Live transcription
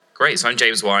Great. So I'm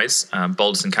James Wise,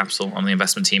 Balderton Capital on the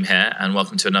investment team here, and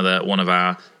welcome to another one of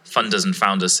our Funders and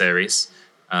Founders series,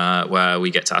 where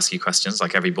we get to ask you questions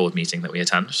like every board meeting that we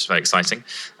attend, which is very exciting.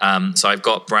 So I've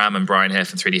got Bram and Brian here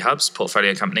from 3D Hubs,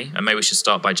 portfolio company, and maybe we should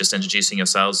start by just introducing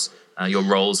yourselves, your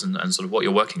roles, and sort of what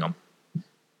you're working on.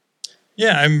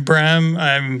 Yeah, I'm Bram.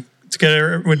 I'm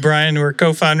together with Brian. We're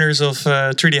co-founders of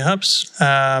 3D Hubs.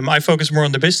 I focus more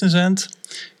on the business end,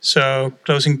 so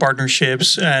closing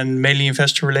partnerships and mainly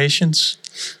investor relations.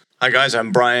 Hi guys,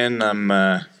 I'm Brian. I'm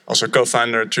also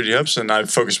co-founder at 3D Hubs, and I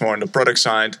focus more on the product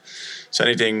side. So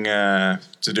anything to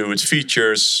do with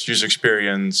features, user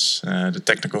experience, the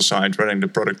technical side, running the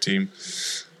product team.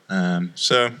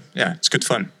 So yeah, it's good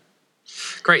fun.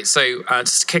 Great. So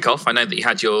just to kick off, I know that you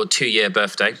had your 2-year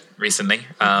birthday recently.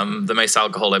 The most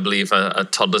alcohol, I believe, a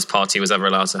toddler's party was ever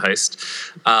allowed to host.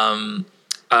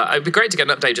 It'd be great to get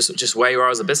an update just where you are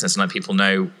as a business and let people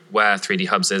know where 3D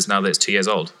Hubs is now that it's 2 years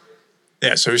old.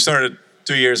 Yeah, so we started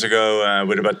 2 years ago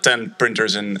with about 10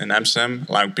 printers in Amsterdam,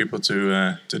 allowing people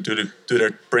to do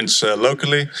their prints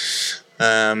locally.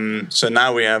 So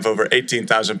now we have over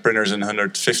 18,000 printers in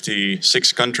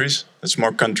 156 countries. That's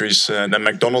more countries than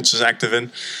McDonald's is active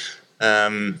in.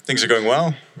 Things are going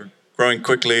well. We're growing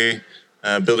quickly,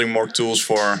 building more tools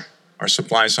for our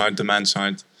supply side, demand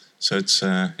side. So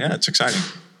it's exciting.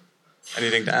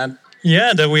 Anything to add?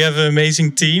 Yeah, that we have an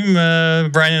amazing team.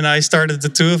 Brian and I started, the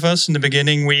two of us. In the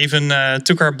beginning, we even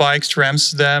took our bikes to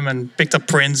Amsterdam and picked up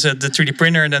prints at the 3D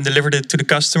printer and then delivered it to the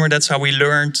customer. That's how we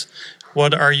learned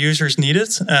what our users needed.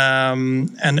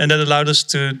 And that allowed us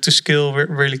to scale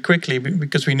really quickly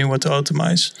because we knew what to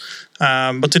optimize.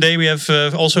 But today we have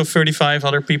also 35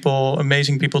 other people,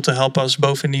 amazing people to help us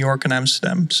both in New York and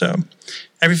Amsterdam. So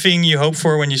everything you hope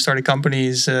for when you start a company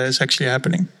is actually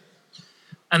happening.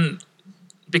 And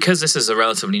because this is a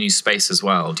relatively new space as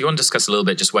well, do you want to discuss a little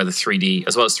bit just where the 3D,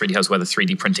 as well as 3D Hubs, where the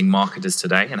 3D printing market is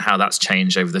today and how that's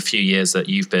changed over the few years that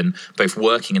you've been both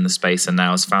working in the space and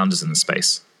now as founders in the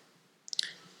space?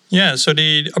 Yeah, so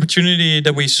the opportunity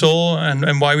that we saw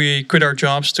and why we quit our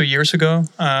jobs 2 years ago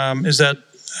is that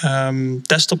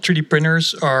desktop 3D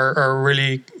printers are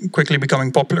really quickly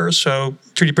becoming popular. So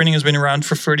 3D printing has been around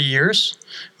for 30 years.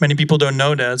 Many people don't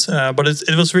know that, but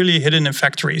it was really hidden in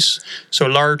factories. So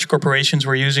large corporations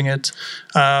were using it.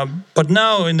 But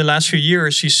now in the last few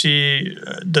years, you see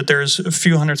that there's a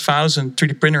few 100,000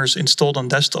 3D printers installed on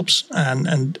desktops.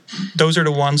 And those are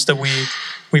the ones that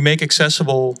we make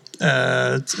accessible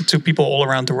to people all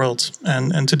around the world.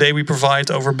 And today we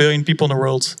provide over 1 billion people in the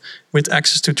world with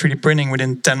access to 3D printing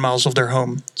within 10 miles of their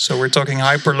home. So we're talking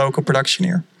hyper-local production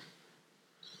here.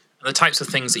 And the types of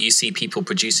things that you see people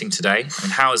producing today, I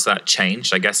mean, how has that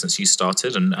changed, I guess, since you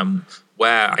started? And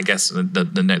where, I guess,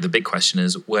 the big question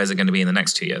is, where's it going to be in the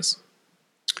next 2 years?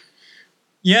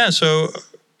 Yeah, so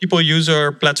people use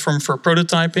our platform for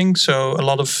prototyping. So a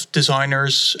lot of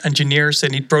designers, engineers, they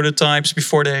need prototypes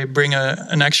before they bring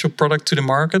an actual product to the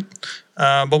market.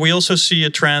 But we also see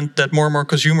a trend that more and more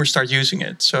consumers start using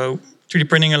it. So 3D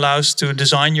printing allows to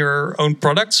design your own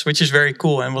products, which is very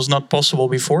cool and was not possible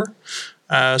before.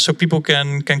 So people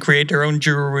can create their own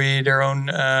jewelry, their own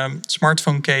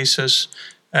smartphone cases,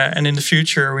 and in the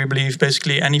future, we believe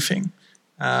basically anything.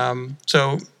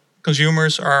 So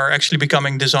consumers are actually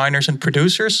becoming designers and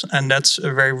producers, and that's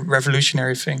a very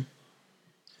revolutionary thing.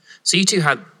 So you two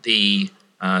had the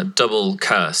double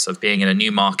curse of being in a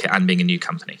new market and being a new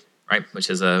company, right? Which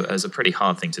is a pretty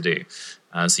hard thing to do.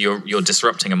 So you're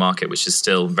disrupting a market which is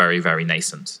still very, very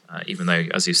nascent, even though,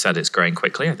 as you said, it's growing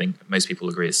quickly. I think most people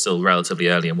agree it's still relatively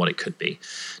early in what it could be.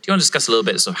 Do you want to discuss a little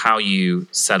bit of how you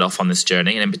set off on this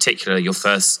journey, and in particular, your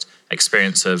first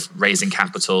experience of raising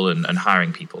capital and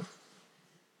hiring people?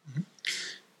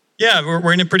 Yeah,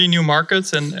 we're in a pretty new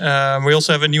market, and we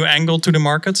also have a new angle to the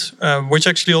market, which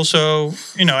actually also,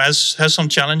 has some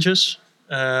challenges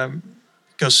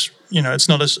because it's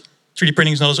not as 3D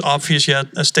printing is not as obvious yet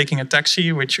as taking a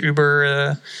taxi, which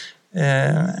Uber,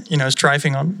 is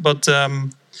driving on. But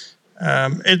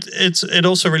it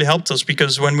also really helped us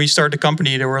because when we started the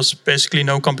company, there was basically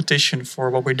no competition for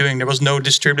what we're doing. There was no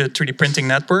distributed 3D printing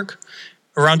network.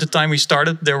 Around the time we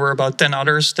started, there were about 10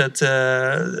 others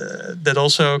that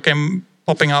also came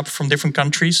popping up from different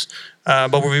countries.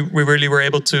 But we really were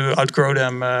able to outgrow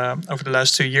them over the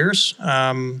last 2 years.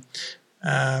 And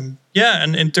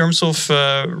in terms of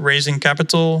raising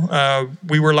capital,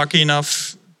 we were lucky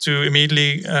enough to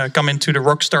immediately come into the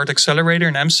Rockstart Accelerator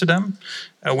in Amsterdam.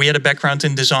 We had a background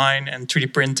in design and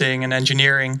 3D printing and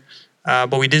engineering,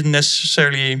 but we didn't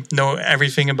necessarily know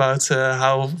everything about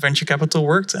how venture capital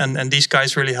worked. And these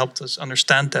guys really helped us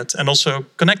understand that and also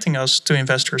connecting us to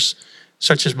investors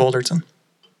such as Balderton.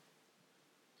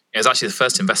 It was actually the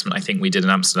first investment I think we did in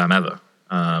Amsterdam ever.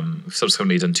 We've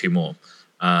subsequently done 2 more.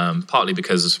 Partly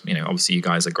because, obviously you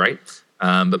guys are great,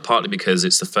 but partly because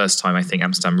it's the first time I think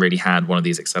Amsterdam really had one of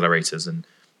these accelerators. And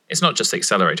it's not just the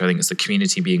accelerator, I think it's the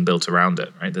community being built around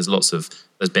it, right? There's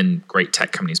been great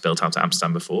tech companies built out to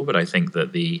Amsterdam before, but I think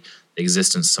that the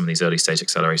existence of some of these early stage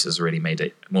accelerators really made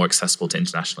it more accessible to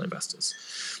international investors.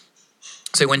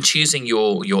 So when choosing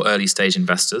your early stage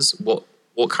investors, what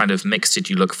kind of mix did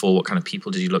you look for? What kind of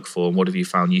people did you look for? And what have you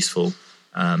found useful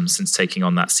since taking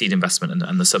on that seed investment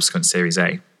and the subsequent Series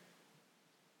A?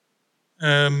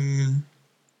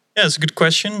 It's a good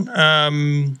question. I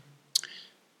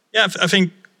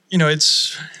think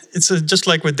it's just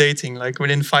like with dating. Like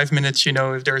within 5 minutes,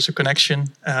 if there's a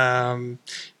connection.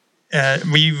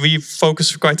 We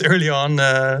focus quite early on.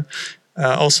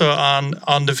 Also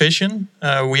on the vision.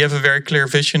 We have a very clear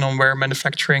vision on where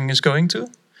manufacturing is going to.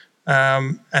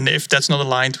 And if that's not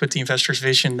aligned with the investor's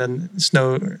vision, then it's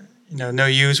no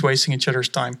use wasting each other's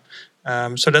time.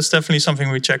 So that's definitely something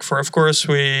we check for. Of course,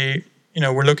 we're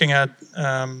looking at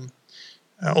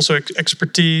also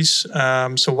expertise.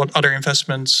 So what other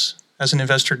investments has an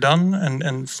investor done?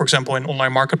 And for example, in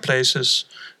online marketplaces,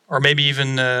 or maybe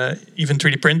even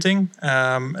 3D printing.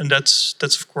 And that's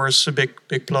of course a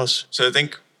big plus. So I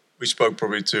think we spoke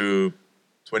probably to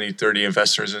 20, 30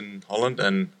 investors in Holland,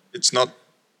 and it's not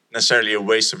necessarily a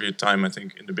waste of your time, I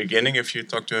think, in the beginning if you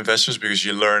talk to investors, because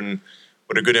you learn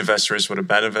what a good investor is, what a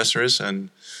bad investor is. And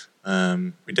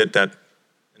we did that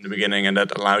in the beginning, and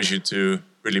that allows you to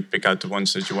really pick out the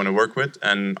ones that you want to work with.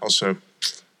 And also,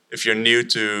 if you're new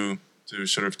to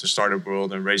sort of the startup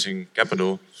world and raising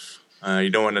capital, you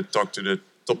don't want to talk to the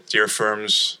top tier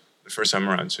firms the first time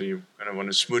around. So you kind of want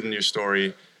to smoothen your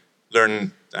story,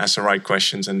 learn to ask the right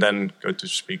questions, and then go to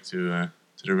speak to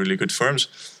the really good firms.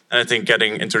 And I think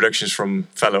getting introductions from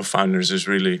fellow founders is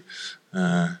really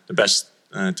the best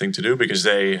thing to do, because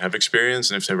they have experience,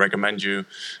 and if they recommend you,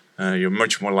 you're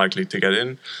much more likely to get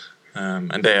in.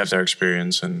 And they have their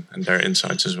experience and their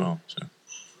insights as well.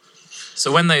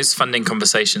 So when those funding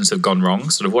conversations have gone wrong,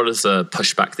 sort of what is the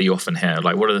pushback that you often hear?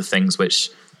 Like, what are the things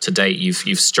which to date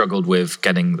you've struggled with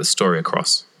getting the story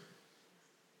across?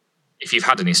 If you've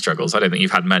had any struggles, I don't think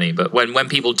you've had many, but when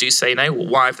people do say no,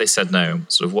 why have they said no?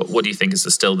 Sort of what do you think is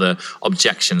still the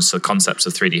objections to the concepts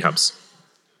of 3D hubs?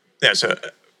 Yeah, so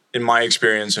in my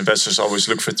experience, investors always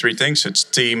look for 3 things. It's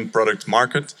team, product,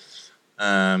 market.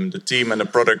 The team and the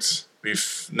product,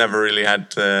 we've never really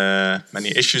had many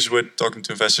issues with talking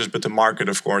to investors, but the market,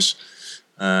 of course,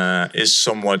 is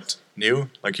somewhat new,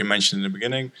 like you mentioned in the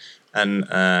beginning. And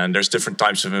there's different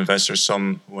types of investors.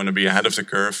 Some want to be ahead of the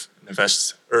curve,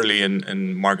 invest early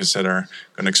in markets that are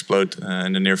going to explode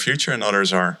in the near future, and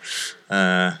others are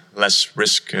less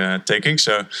risk taking.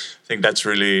 So I think that's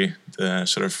really the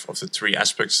sort of the 3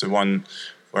 aspects, the one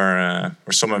where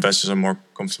some investors are more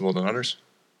comfortable than others.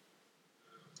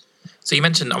 So you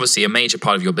mentioned obviously a major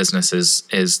part of your business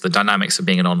is the dynamics of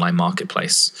being an online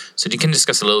marketplace. So you can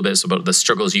discuss a little bit about the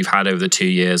struggles you've had over the 2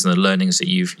 years and the learnings that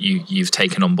you've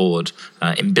taken on board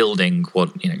in building what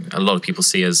a lot of people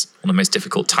see as one of the most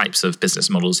difficult types of business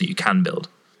models that you can build.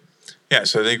 Yeah,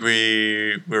 so I think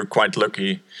we were quite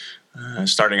lucky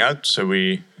starting out. So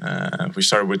we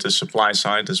started with the supply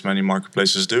side, as many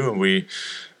marketplaces do, and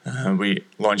we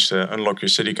launched the Unlock Your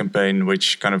City campaign,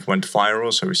 which kind of went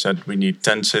viral. So we said we need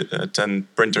 10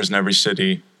 printers in every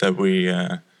city that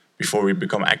before we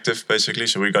become active, basically.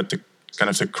 So we got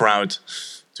the crowd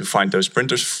to find those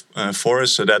printers for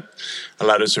us. So that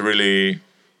allowed us to really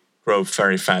grow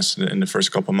very fast in the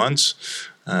first couple of months.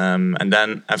 And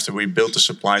then after we built the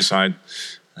supply side,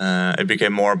 it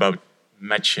became more about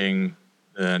matching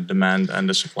the demand and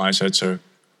the supply side. So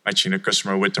matching the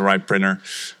customer with the right printer.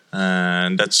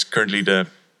 And that's currently the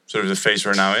phase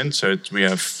we're now in. So we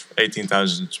have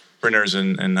 18,000 printers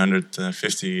in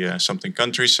 150 something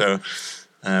countries. So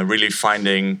really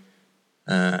finding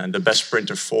the best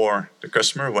printer for the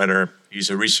customer, whether he's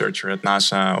a researcher at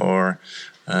NASA or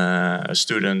a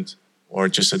student or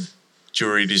just a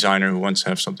jewelry designer who wants to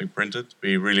have something printed.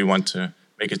 We really want to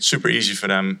make it super easy for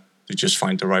them to just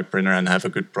find the right printer and have a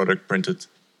good product printed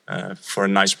for a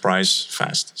nice price,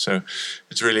 fast. So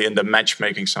it's really in the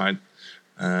matchmaking side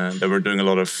that we're doing a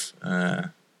lot of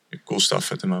cool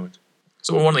stuff at the moment.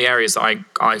 So one of the areas that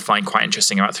I find quite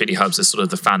interesting about 3D Hubs is sort of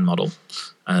the fan model,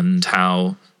 and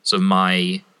how sort of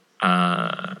my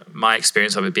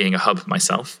experience of it being a hub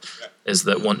myself is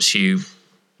that once you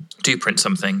do print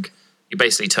something, you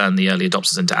basically turn the early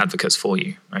adopters into advocates for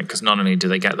you, right? Because not only do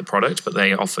they get the product, but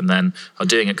they often then are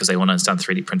doing it because they want to understand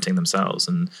 3D printing themselves.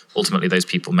 And ultimately, those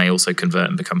people may also convert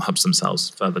and become hubs themselves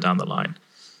further down the line.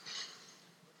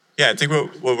 I think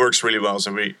what works really well is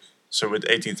that with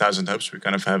 18,000 hubs, we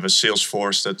kind of have a sales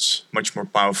force that's much more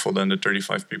powerful than the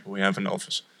 35 people we have in the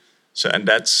office. So, and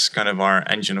that's kind of our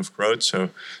engine of growth. So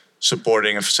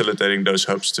supporting and facilitating those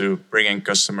hubs to bring in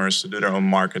customers, to do their own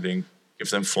marketing, give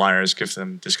them flyers, give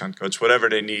them discount codes, whatever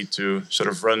they need to sort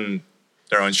of run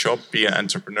their own shop, be an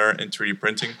entrepreneur in 3D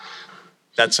printing.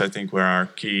 That's, I think, where our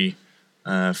key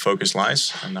focus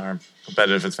lies and our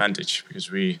competitive advantage, because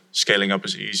scaling up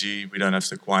is easy. We don't have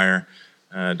to acquire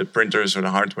the printers or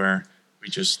the hardware. We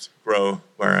just grow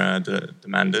where the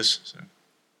demand is. So.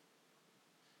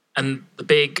 And the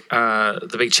big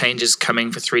changes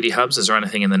coming for 3D hubs, is there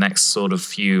anything in the next sort of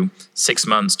few 6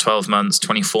 months, 12 months,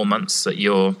 24 months that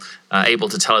you're able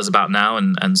to tell us about now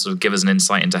and sort of give us an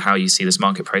insight into how you see this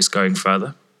marketplace going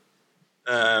further?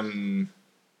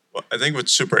 Well, I think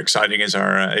what's super exciting is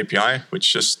our API,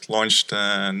 which just launched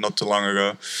not too long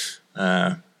ago.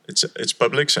 It's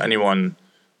public, so anyone,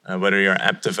 whether you're an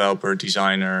app developer,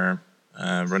 designer,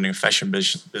 running a fashion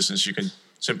business, you can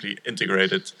simply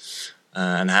integrate it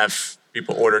and have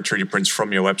people order 3D prints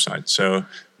from your website. So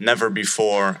never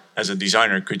before, as a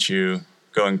designer, could you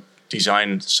go and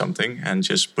design something and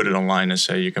just put it online and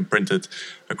say you can print it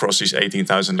across these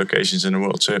 18,000 locations in the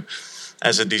world. So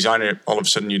as a designer, all of a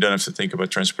sudden you don't have to think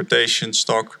about transportation,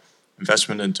 stock,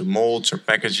 investment into molds or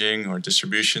packaging or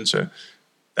distribution. So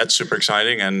that's super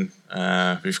exciting. And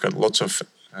we've got lots of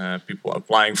people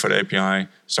applying for the API,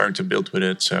 starting to build with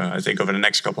it. So I think over the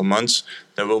next couple of months,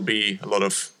 there will be a lot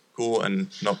of cool and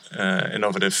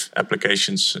innovative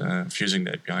applications of using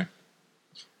the API.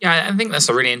 Yeah, I think that's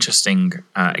a really interesting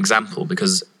example,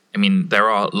 because, I mean, there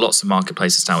are lots of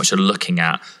marketplaces now which are looking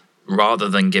at, rather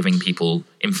than giving people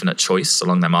infinite choice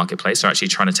along their marketplace, they're actually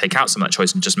trying to take out some of that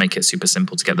choice and just make it super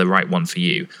simple to get the right one for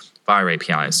you via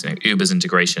APIs. Uber's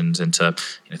integrations into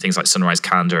things like Sunrise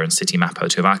Calendar and City Mapper,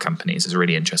 two of our companies, is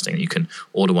really interesting. You can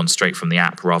order one straight from the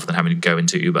app rather than having to go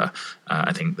into Uber.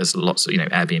 I think there's lots of,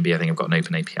 Airbnb, I think, have got an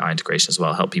open API integration as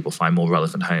well, help people find more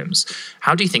relevant homes.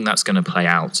 How do you think that's going to play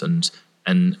out?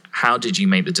 And how did you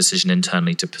make the decision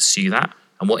internally to pursue that?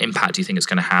 And what impact do you think it's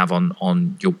going to have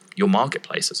on your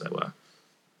marketplace, as it were?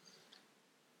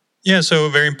 Yeah, so a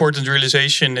very important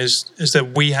realization is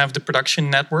that we have the production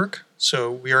network.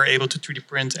 So we are able to 3D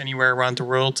print anywhere around the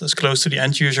world as close to the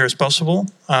end user as possible.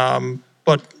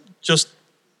 But just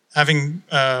having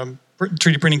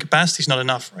 3D printing capacity is not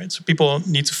enough, right? So people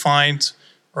need to find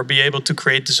or be able to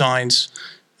create designs.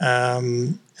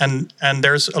 And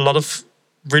there's a lot of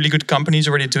really good companies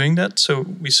already doing that. So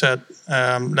we said,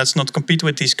 let's not compete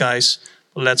with these guys,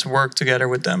 but let's work together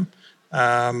with them.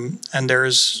 And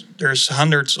there's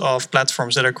hundreds of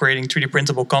platforms that are creating 3D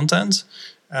printable content.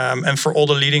 And for all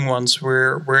the leading ones,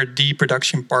 we're the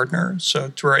production partner.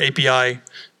 So through our API,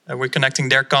 we're connecting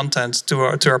their content to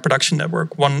our production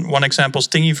network. One example is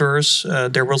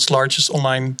Thingiverse, their world's largest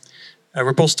online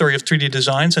repository of 3D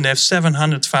designs, and they have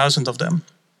 700,000 of them.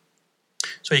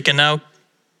 So you can now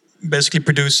basically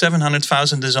produce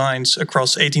 700,000 designs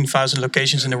across 18,000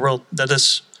 locations in the world. That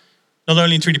is not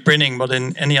only in 3D printing, but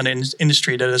in any other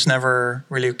industry that has never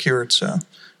really occurred. So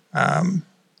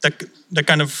that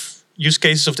kind of use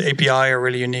cases of the API are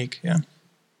really unique. Yeah.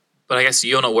 But I guess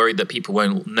you're not worried that people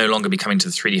won't no longer be coming to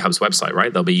the 3D Hub's website,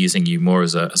 right? They'll be using you more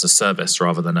as a service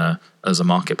rather than as a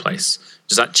marketplace.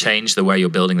 Does that change the way you're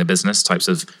building the business, types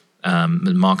of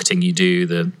marketing you do,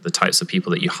 the types of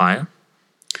people that you hire?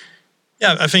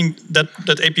 Yeah, I think that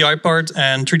API part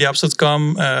and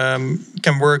 3dapps.com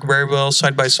can work very well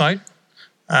side by side.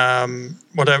 In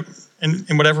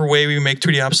whatever way we make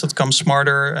 3dapps.com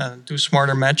smarter and do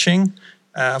smarter matching,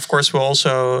 of course, will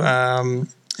also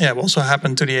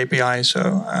happen to the API.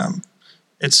 So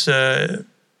it's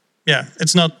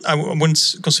not. I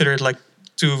wouldn't consider it like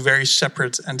two very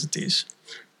separate entities.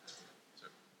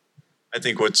 I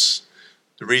think what's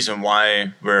the reason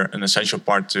why we're an essential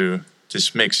part to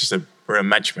this mix is that we're a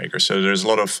matchmaker. So there's a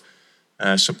lot of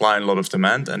supply and a lot of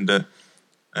demand. And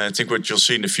I think what you'll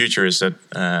see in the future is that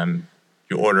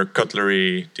you order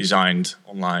cutlery designed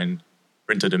online,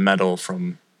 printed in metal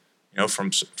from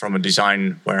a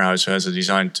design warehouse who has a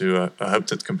design to a hub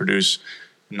that can produce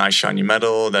nice shiny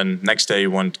metal. Then next day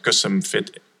you want custom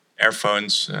fit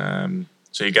earphones.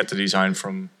 So you get the design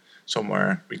from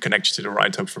somewhere. We connect you to the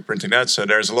right hub for printing that. So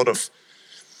there's a lot of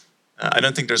I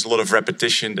don't think there's a lot of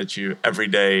repetition that you every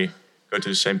day go to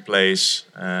the same place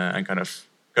and kind of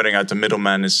cutting out the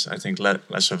middleman is, I think,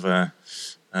 less of a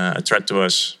threat to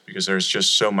us because there's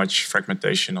just so much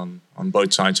fragmentation on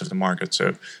both sides of the market.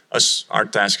 So our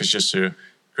task is just to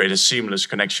create a seamless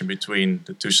connection between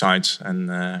the two sides and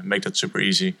make that super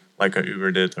easy, like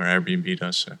Uber did or Airbnb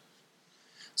does.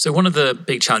 So one of the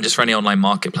big challenges for any online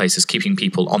marketplace is keeping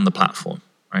people on the platform,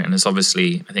 right? And it's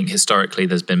obviously, I think historically,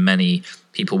 there's been many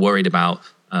people worried about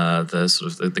the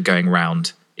sort of the going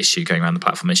around the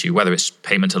platform issue, whether it's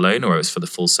payment alone or it's for the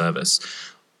full service.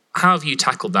 How have you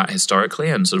tackled that historically,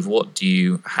 and sort of what do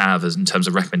you have as in terms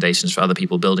of recommendations for other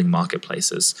people building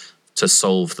marketplaces to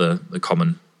solve the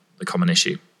common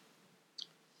issue?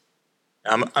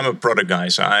 I'm a product guy,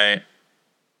 so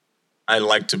I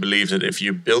like to believe that if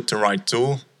you build the right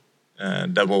tool,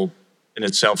 that will in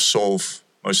itself solve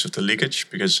most of the leakage.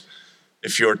 Because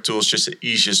if your tool is just the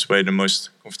easiest way, the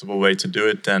most comfortable way to do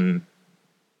it, then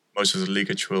most of the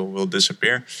leakage will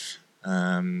disappear.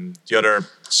 The other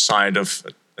side of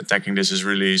attacking this is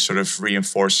really sort of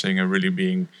reinforcing and really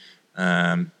being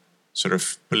sort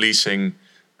of policing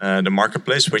the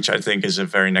marketplace, which I think is a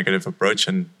very negative approach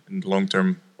and in the long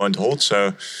term won't hold.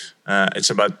 So it's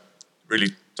about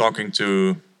really talking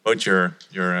to both your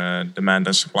demand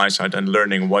and supply side and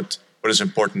learning what is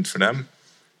important for them,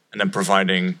 and then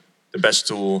providing the best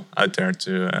tool out there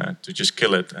to just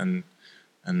kill it and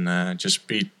just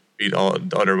beat all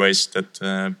the other ways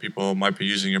that people might be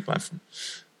using your platform.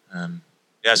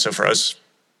 So for us,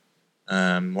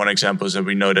 one example is that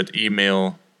we know that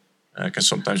email can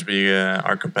sometimes be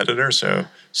our competitor. So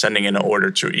sending in an order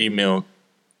through email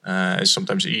is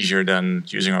sometimes easier than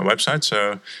using our website.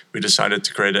 So we decided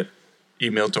to create an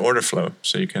email to order flow.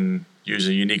 So you can use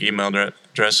a unique email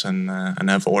address and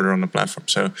have an order on the platform.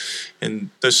 So in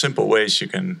those simple ways, you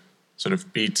can sort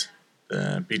of beat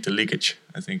the leakage,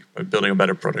 I think, by building a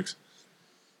better product.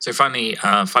 So finally,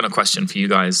 final question for you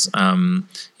guys.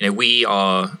 We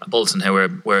are at Balderton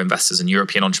here. We're investors in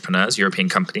European entrepreneurs, European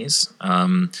companies,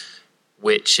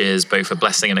 which is both a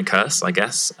blessing and a curse, I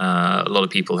guess. A lot of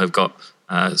people have got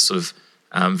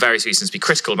various reasons to be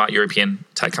critical about European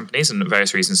tech companies and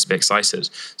various reasons to be excited.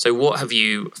 So what have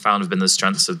you found have been the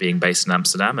strengths of being based in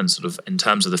Amsterdam, and sort of in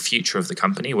terms of the future of the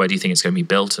company, where do you think it's going to be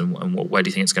built, and where do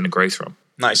you think it's going to grow from?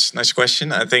 Nice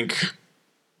question. I think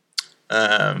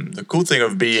the cool thing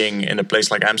of being in a place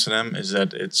like Amsterdam is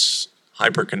that it's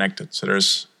hyper-connected. So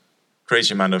there's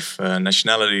crazy amount of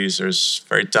nationalities. There's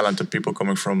very talented people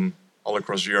coming from all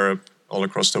across Europe, all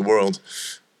across the world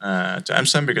to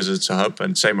Amsterdam because it's a hub.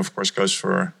 And same, of course, goes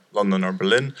for London or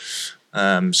Berlin.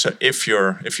 So if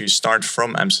you start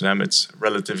from Amsterdam, it's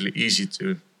relatively easy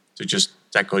to just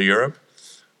tackle Europe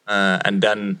and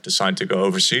then decide to go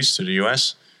overseas to the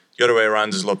US. The other way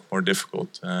around is a lot more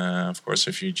difficult. Of course,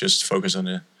 if you just focus on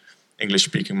the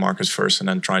English-speaking markets first and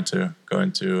then try to go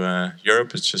into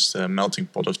Europe, it's just a melting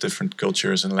pot of different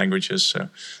cultures and languages. So I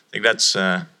think that's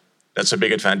a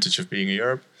big advantage of being in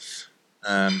Europe.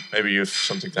 Maybe you have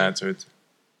something to add to it.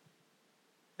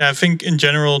 Yeah, I think in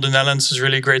general, the Netherlands is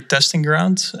really a great testing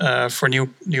ground for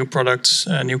new products,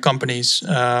 new companies.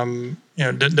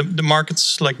 The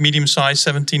market's like medium-sized,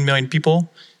 17 million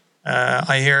people.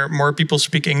 I hear more people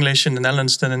speak English in the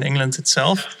Netherlands than in England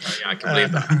itself. Yeah, I can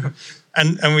believe that.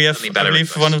 And we have, I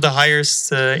believe, one of the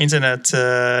highest internet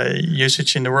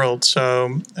usage in the world.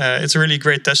 So it's a really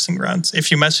great testing ground. If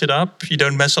you mess it up, you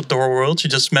don't mess up the whole world. You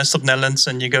just mess up Netherlands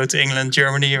and you go to England,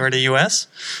 Germany, or the US.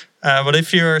 But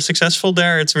if you're successful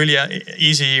there, it's really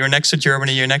easy. You're next to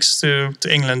Germany, you're next to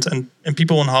England. And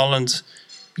people in Holland,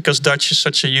 because Dutch is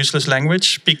such a useless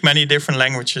language, speak many different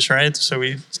languages, right? So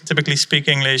we typically speak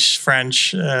English,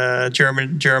 French,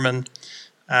 German.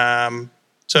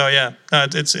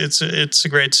 It's a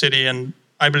great city, and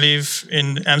I believe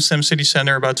in Amsterdam city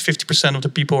center, about 50% of the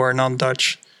people are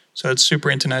non-Dutch. So it's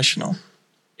super international.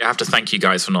 I have to thank you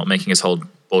guys for not making us hold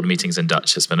board meetings in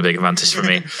Dutch. It's been a big advantage for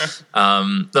me.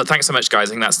 But thanks so much, guys.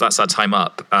 I think that's our time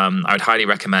up. I would highly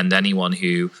recommend anyone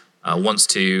who wants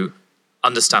to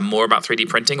understand more about 3D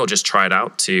printing or just try it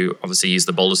out to obviously use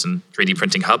the Balderton 3D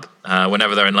printing hub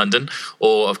whenever they're in London,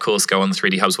 or of course go on the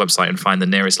 3D Hub's website and find the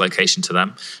nearest location to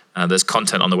them. There's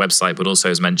content on the website, but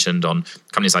also as mentioned on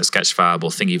companies like Sketchfab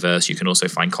or Thingiverse, you can also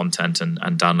find content and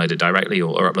download it directly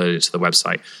or upload it to the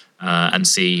website and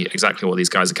see exactly what these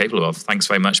guys are capable of. Thanks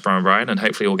very much, Bram Brian, and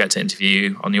hopefully we'll get to interview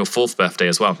you on your 4th birthday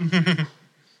as well.